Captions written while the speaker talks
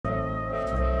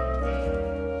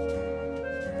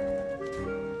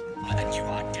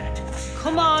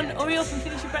Come on, hurry up and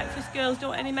finish your breakfast, girls. Don't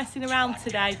want any messing around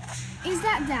today. Is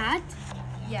that Dad?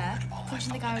 Yeah,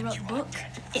 punching the guy who wrote the book.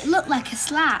 It looked like a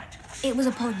slap. It was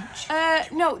a punch.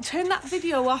 No, turn that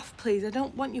video off, please. I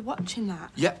don't want you watching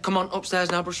that. Yeah, come on, upstairs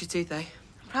now, brush your teeth, eh?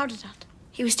 I'm proud of Dad.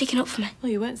 He was sticking up for me.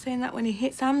 Well, you weren't saying that when he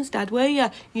hit Sam's dad, were you?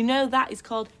 You know that is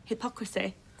called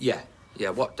hypocrisy. Yeah,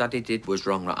 what Daddy did was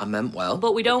wrong, right? I meant well.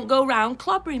 But we don't go round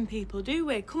clobbering people, do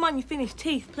we? Come on, you finish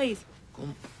teeth, please.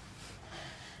 Come.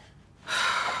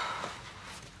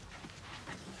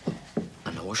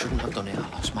 I know I shouldn't have done it. I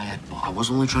lost my head, but I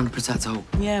was only trying to protect Hope.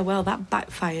 Yeah, well, that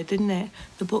backfired, didn't it?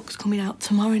 The book's coming out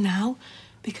tomorrow now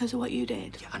because of what you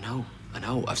did. Yeah, I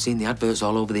know. I've seen the adverts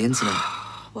all over the internet.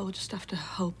 Well, we'll just have to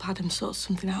hope Adam sorts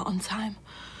something out on time.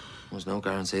 There's no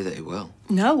guarantee that he will.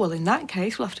 No, well, in that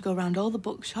case, we'll have to go round all the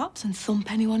bookshops and thump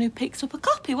anyone who picks up a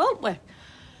copy, won't we?